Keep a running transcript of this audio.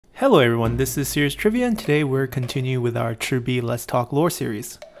Hello everyone, this is Serious Trivia and today we're continuing with our ChiBi Let's Talk Lore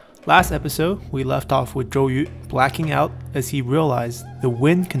series. Last episode, we left off with Zhou Yu blacking out as he realized the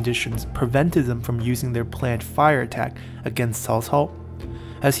wind conditions prevented them from using their planned fire attack against Cao Cao.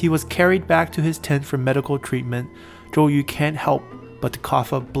 As he was carried back to his tent for medical treatment, Zhou Yu can't help but to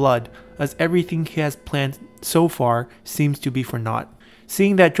cough up blood as everything he has planned so far seems to be for naught.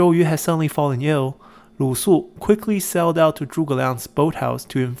 Seeing that Zhou Yu has suddenly fallen ill, Lu Su quickly sailed out to Zhuge Liang's boathouse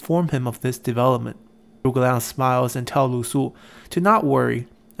to inform him of this development. Zhuge Liang smiles and tells Lu Su to not worry,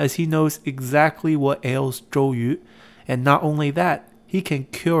 as he knows exactly what ails Zhou Yu, and not only that, he can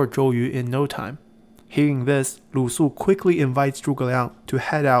cure Zhou Yu in no time. Hearing this, Lu Su quickly invites Zhuge Liang to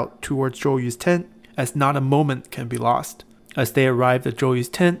head out towards Zhou Yu's tent, as not a moment can be lost. As they arrive at Zhou Yu's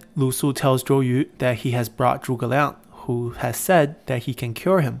tent, Lu Su tells Zhou Yu that he has brought Zhuge Liang, who has said that he can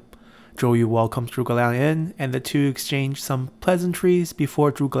cure him. Zhou Yu welcomes Zhuge Liang in, and the two exchange some pleasantries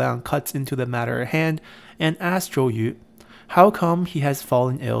before Zhuge Liang cuts into the matter at hand and asks Zhou Yu how come he has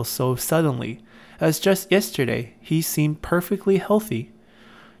fallen ill so suddenly, as just yesterday he seemed perfectly healthy.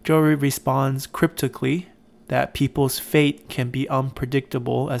 Zhou Yu responds cryptically that people's fate can be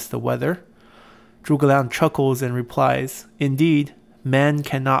unpredictable as the weather. Zhuge Liang chuckles and replies, "Indeed, man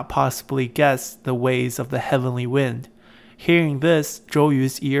cannot possibly guess the ways of the heavenly wind." Hearing this, Zhou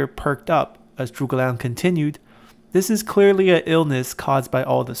Yu's ear perked up as Zhuge Liang continued, "This is clearly an illness caused by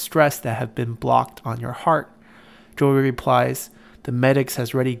all the stress that have been blocked on your heart." Zhou Yu replies, "The medics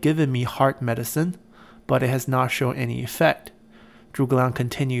has already given me heart medicine, but it has not shown any effect." Zhuge Liang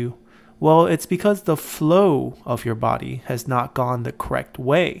continued, "Well, it's because the flow of your body has not gone the correct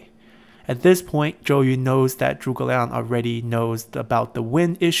way." At this point, Zhou Yu knows that Zhuge Liang already knows about the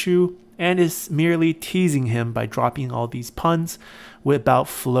wind issue and is merely teasing him by dropping all these puns about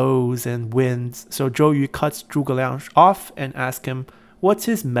flows and winds, so Zhou Yu cuts Zhuge Liang off and asks him what's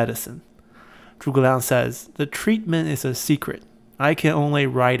his medicine. Zhuge Liang says, "The treatment is a secret. I can only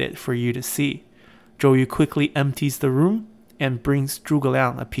write it for you to see." Zhou Yu quickly empties the room and brings Zhuge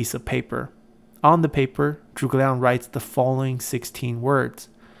Liang a piece of paper. On the paper, Zhuge Liang writes the following 16 words.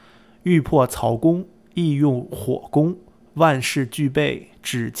 欲破曹公，亦用火攻，万事俱备，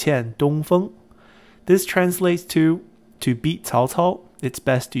只欠东风. This translates to beat Cao Cao, it's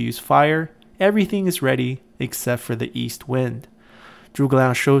best to use fire. Everything is ready except for the east wind. Zhuge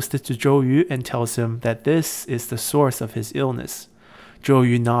Liang shows this to Zhou Yu and tells him that this is the source of his illness. Zhou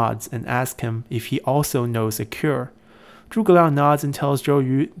Yu nods and asks him if he also knows a cure. Zhuge Liang nods and tells Zhou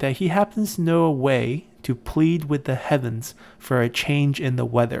Yu that he happens to know a way to plead with the heavens for a change in the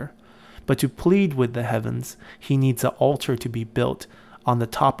weather. But to plead with the heavens, he needs an altar to be built on the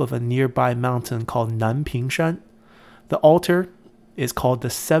top of a nearby mountain called Nanpingshan. The altar is called the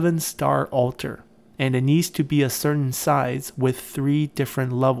 7-star altar, and it needs to be a certain size with 3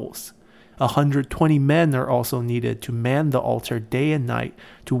 different levels. 120 men are also needed to man the altar day and night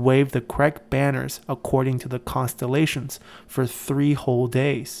to wave the correct banners according to the constellations for 3 whole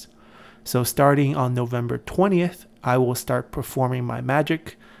days. So starting on November 20th, I will start performing my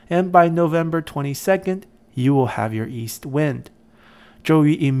magic, and by November 22nd, you will have your east wind. Zhou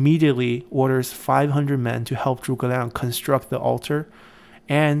Yu immediately orders 500 men to help Zhuge Liang construct the altar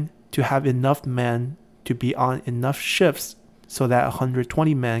and to have enough men to be on enough shifts so that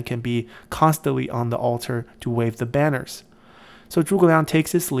 120 men can be constantly on the altar to wave the banners. So Zhuge Liang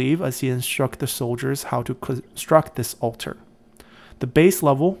takes his leave as he instructs the soldiers how to construct this altar. The base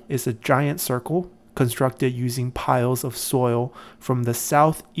level is a giant circle constructed using piles of soil from the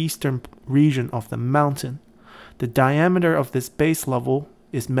southeastern region of the mountain. The diameter of this base level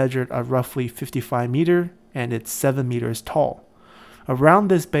is measured at roughly 55 meters and it's 7 meters tall. Around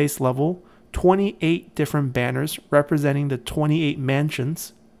this base level, 28 different banners representing the 28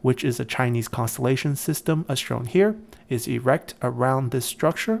 mansions, which is a Chinese constellation system as shown here, is erect around this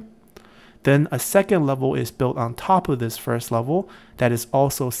structure. Then a second level is built on top of this first level that is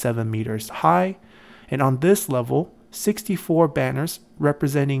also 7 meters high. And on this level, 64 banners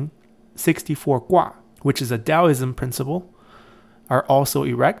representing 64 gua, which is a Taoism principle, are also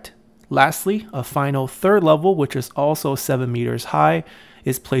erect. Lastly, a final third level, which is also 7 meters high,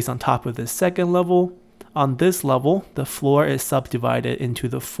 is placed on top of this second level. On this level, the floor is subdivided into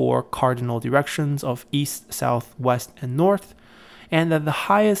the 4 cardinal directions of east, south, west, and north. And at the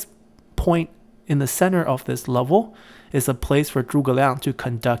highest point in the center of this level is a place for Zhuge Liang to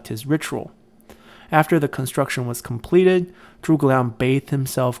conduct his ritual. After the construction was completed, Zhuge Liang bathed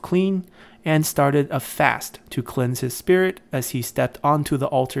himself clean and started a fast to cleanse his spirit as he stepped onto the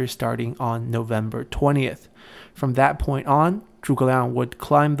altar starting on November 20th. From that point on, Zhuge Liang would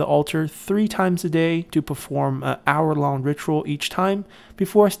climb the altar 3 times a day to perform an hour-long ritual each time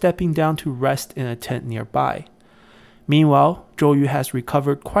before stepping down to rest in a tent nearby. Meanwhile, Zhou Yu has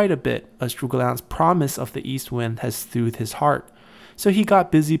recovered quite a bit as Zhuge Liang's promise of the east wind has soothed his heart, so he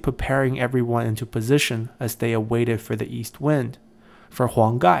got busy preparing everyone into position as they awaited for the east wind. For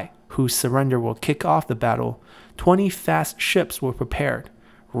Huang Gai, whose surrender will kick off the battle, 20 fast ships were prepared.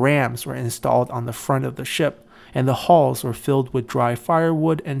 Rams were installed on the front of the ship, and the hulls were filled with dry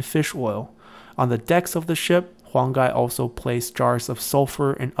firewood and fish oil. On the decks of the ship, Huang Gai also placed jars of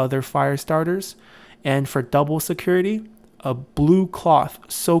sulfur and other fire starters, and for double security, a blue cloth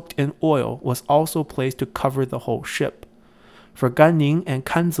soaked in oil was also placed to cover the whole ship. For Gan Ning and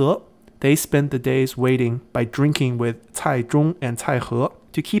Kan Ze, they spent the days waiting by drinking with Cai Zhong and Cai He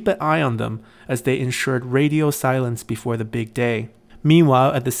to keep an eye on them as they ensured radio silence before the big day.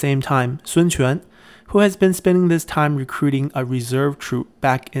 Meanwhile, at the same time, Sun Quan, who has been spending this time recruiting a reserve troop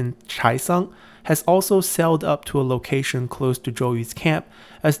back in Chaisang, has also sailed up to a location close to Zhou Yu's camp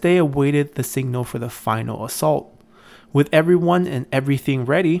as they awaited the signal for the final assault. With everyone and everything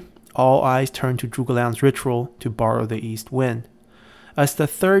ready, all eyes turned to Zhuge Liang's ritual to borrow the east wind. As the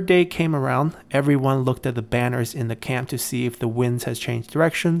 3rd day came around, everyone looked at the banners in the camp to see if the winds had changed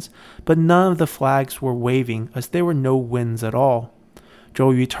directions, but none of the flags were waving as there were no winds at all.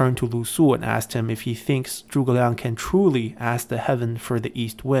 Zhou Yu turned to Lu Su and asked him if he thinks Zhuge Liang can truly ask the heaven for the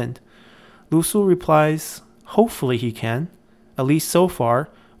east wind. Lu Su replies, hopefully he can. At least so far,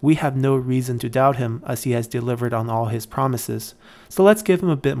 we have no reason to doubt him as he has delivered on all his promises, so let's give him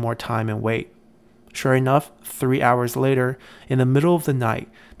a bit more time and wait. Sure enough, 3 hours later, in the middle of the night,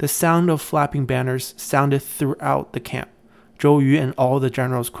 the sound of flapping banners sounded throughout the camp. Zhou Yu and all the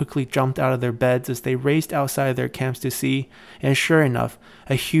generals quickly jumped out of their beds as they raced outside their camps to see, and sure enough,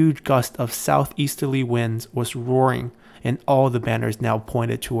 a huge gust of southeasterly winds was roaring, and all the banners now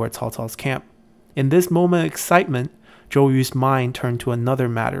pointed towards Cao Cao's camp. In this moment of excitement, Zhou Yu's mind turned to another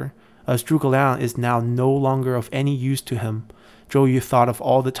matter, as Zhuge Liang is now no longer of any use to him. Zhou Yu thought of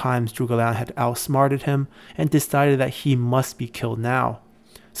all the times Zhuge Liang had outsmarted him and decided that he must be killed now.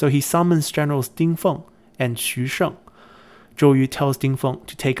 So he summons Generals Ding Feng and Xu Sheng. Zhou Yu tells Ding Feng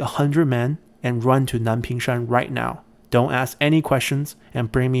to take 100 men and run to Nanpingshan right now. Don't ask any questions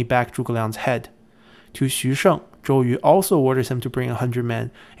and bring me back Zhuge Liang's head. To Xu Sheng, Zhou Yu also orders him to bring 100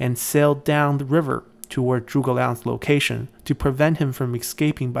 men and sail down the river toward Zhuge Liang's location to prevent him from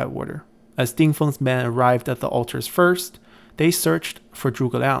escaping by water. As Ding Feng's men arrived at the altars first, they searched for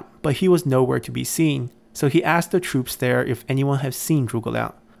Zhuge Liang, but he was nowhere to be seen, so he asked the troops there if anyone had seen Zhuge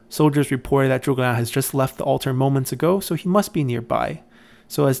Liang. Soldiers reported that Zhuge Liang has just left the altar moments ago, so he must be nearby.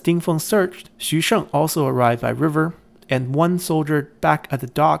 So as Ding Feng searched, Xu Sheng also arrived by river, and one soldier back at the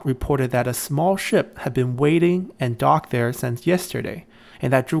dock reported that a small ship had been waiting and docked there since yesterday,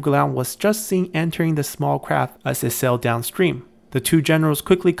 and that Zhuge Liang was just seen entering the small craft as it sailed downstream. The 2 generals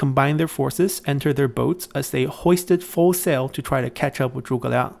quickly combined their forces, entered their boats as they hoisted full sail to try to catch up with Zhuge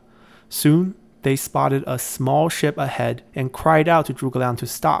Liang. Soon, they spotted a small ship ahead and cried out to Zhuge Liang to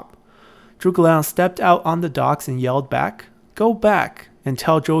stop. Zhuge Liang stepped out on the docks and yelled back, "Go back and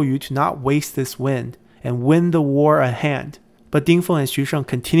tell Zhou Yu to not waste this wind and win the war at hand." But Ding Feng and Xu Sheng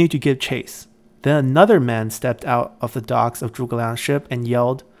continued to give chase. Then another man stepped out of the docks of Zhuge Liang's ship and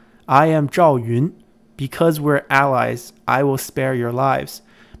yelled, "I am Zhao Yun. Because we're allies, I will spare your lives.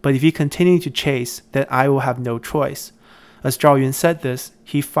 But if you continue to chase, then I will have no choice." As Zhao Yun said this,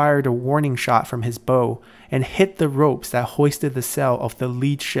 he fired a warning shot from his bow and hit the ropes that hoisted the sail of the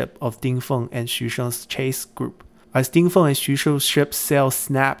lead ship of Ding Feng and Xu Sheng's chase group. As Ding Feng and Xu Sheng's ship's sails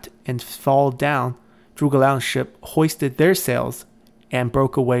snapped and fell down, Zhuge Liang's ship hoisted their sails and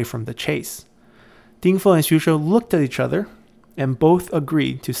broke away from the chase. Ding Feng and Xu Sheng looked at each other and both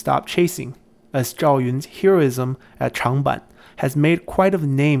agreed to stop chasing, as Zhao Yun's heroism at Changban has made quite a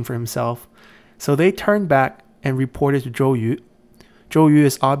name for himself, so they turned back and reported to Zhou Yu. Zhou Yu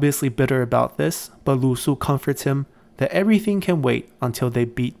is obviously bitter about this, but Lu Su comforts him that everything can wait until they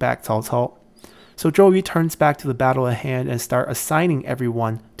beat back Cao Cao. So Zhou Yu turns back to the battle at hand and starts assigning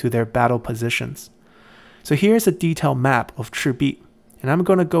everyone to their battle positions. So here's a detailed map of ChiBi, and I'm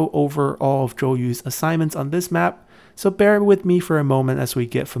going to go over all of Zhou Yu's assignments on this map, so bear with me for a moment as we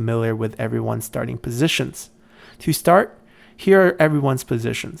get familiar with everyone's starting positions. To start, here are everyone's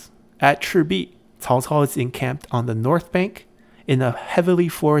positions. At ChiBi, Cao Cao is encamped on the north bank in a heavily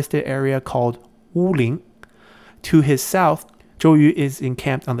forested area called Wuling. To his south, Zhou Yu is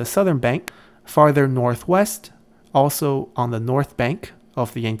encamped on the southern bank. Farther northwest, also on the north bank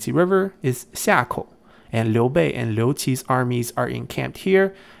of the Yangtze River, is Xiakou, and Liu Bei and Liu Qi's armies are encamped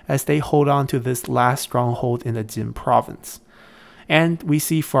here as they hold on to this last stronghold in the Jin province. And we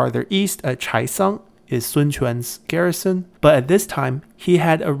see farther east at Chaisang is Sun Quan's garrison, but at this time, he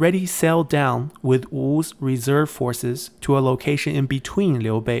had already sailed down with Wu's reserve forces to a location in between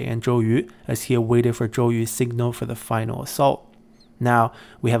Liu Bei and Zhou Yu as he awaited for Zhou Yu's signal for the final assault. Now,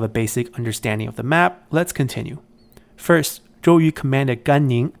 we have a basic understanding of the map. Let's continue. First, Zhou Yu commanded Gan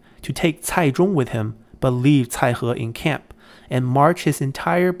Ning to take Cai Zhong with him, but leave Cai He in camp, and march his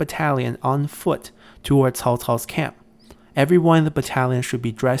entire battalion on foot towards Cao Cao's camp. Everyone in the battalion should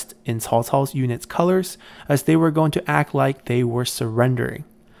be dressed in Cao Cao's unit's colors, as they were going to act like they were surrendering.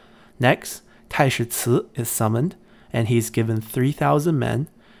 Next, Taishi Ci is summoned, and he is given 3,000 men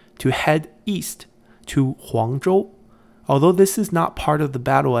to head east to Huangzhou. Although this is not part of the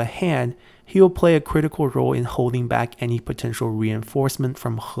battle at hand, he will play a critical role in holding back any potential reinforcement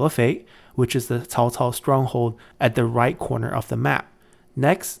from Hefei, which is the Cao Cao stronghold at the right corner of the map.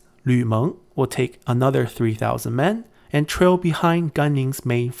 Next, Lu Meng will take another 3,000 men and trail behind Gan Ning's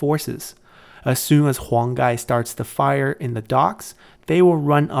main forces. As soon as Huang Gai starts the fire in the docks, they will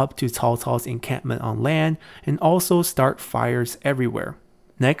run up to Cao Cao's encampment on land and also start fires everywhere.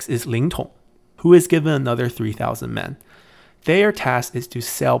 Next is Ling Tong, who is given another 3,000 men. Their task is to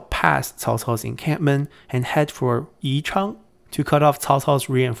sail past Cao Cao's encampment and head for Yichang to cut off Cao Cao's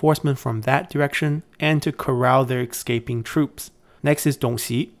reinforcement from that direction and to corral their escaping troops. Next is Dong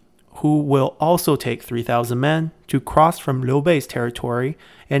Xi, who will also take 3,000 men to cross from Liu Bei's territory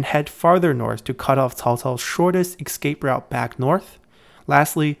and head farther north to cut off Cao Cao's shortest escape route back north.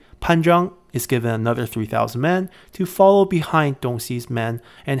 Lastly, Pan Zhang is given another 3,000 men to follow behind Dong Xi's men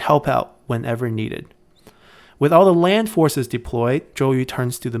and help out whenever needed. With all the land forces deployed, Zhou Yu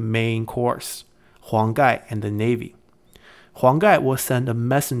turns to the main course, Huang Gai and the navy. Huang Gai will send a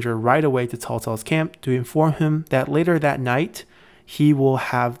messenger right away to Cao Cao's camp to inform him that later that night, he will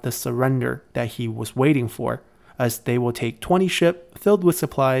have the surrender that he was waiting for, as they will take 20 ships filled with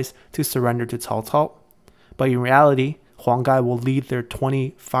supplies to surrender to Cao Cao. But in reality, Huang Gai will lead their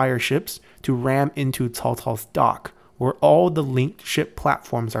 20 fire ships to ram into Cao Cao's dock, where all the linked ship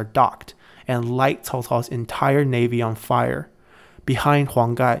platforms are docked, and light Cao Cao's entire navy on fire. Behind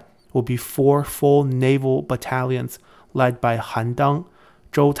Huang Gai will be 4 full naval battalions led by Han Dang,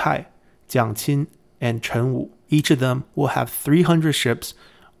 Zhou Tai, Jiang Qin, and Chen Wu. Each of them will have 300 ships,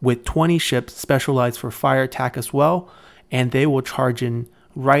 with 20 ships specialized for fire attack as well, and they will charge in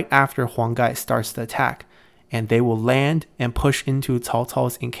right after Huang Gai starts the attack, and they will land and push into Cao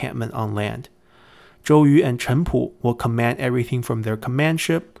Cao's encampment on land. Zhou Yu and Chen Pu will command everything from their command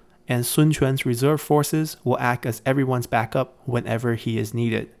ship, and Sun Quan's reserve forces will act as everyone's backup whenever he is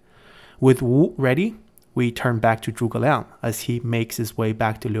needed. With Wu ready, we turn back to Zhuge Liang as he makes his way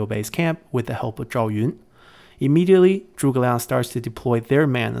back to Liu Bei's camp with the help of Zhao Yun. Immediately, Zhuge Liang starts to deploy their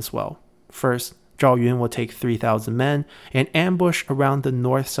men as well. First, Zhao Yun will take 3,000 men and ambush around the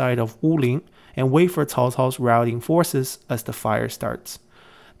north side of Wuling and wait for Cao Cao's routing forces as the fire starts.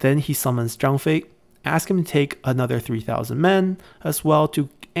 Then he summons Zhang Fei, asks him to take another 3,000 men as well to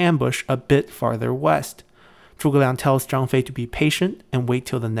ambush a bit farther west. Zhuge Liang tells Zhang Fei to be patient and wait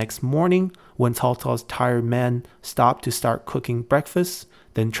till the next morning when Cao Cao's tired men stop to start cooking breakfast,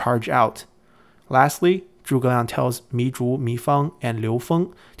 then charge out. Lastly, Zhuge Liang tells Mi Zhu, Mi Fang, and Liu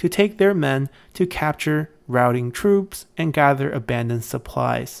Feng to take their men to capture routing troops and gather abandoned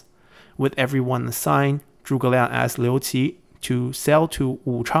supplies. With everyone assigned, Zhuge Liang asks Liu Qi to sail to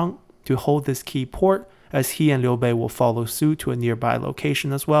Wuchang to hold this key port, as he and Liu Bei will follow suit to a nearby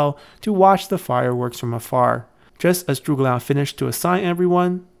location as well to watch the fireworks from afar. Just as Zhuge Liang finished to assign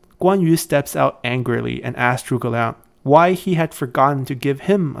everyone, Guan Yu steps out angrily and asks Zhuge Liang why he had forgotten to give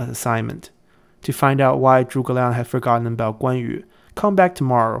him an assignment. To find out why Zhuge Liang had forgotten about Guan Yu, come back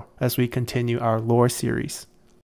tomorrow as we continue our lore series.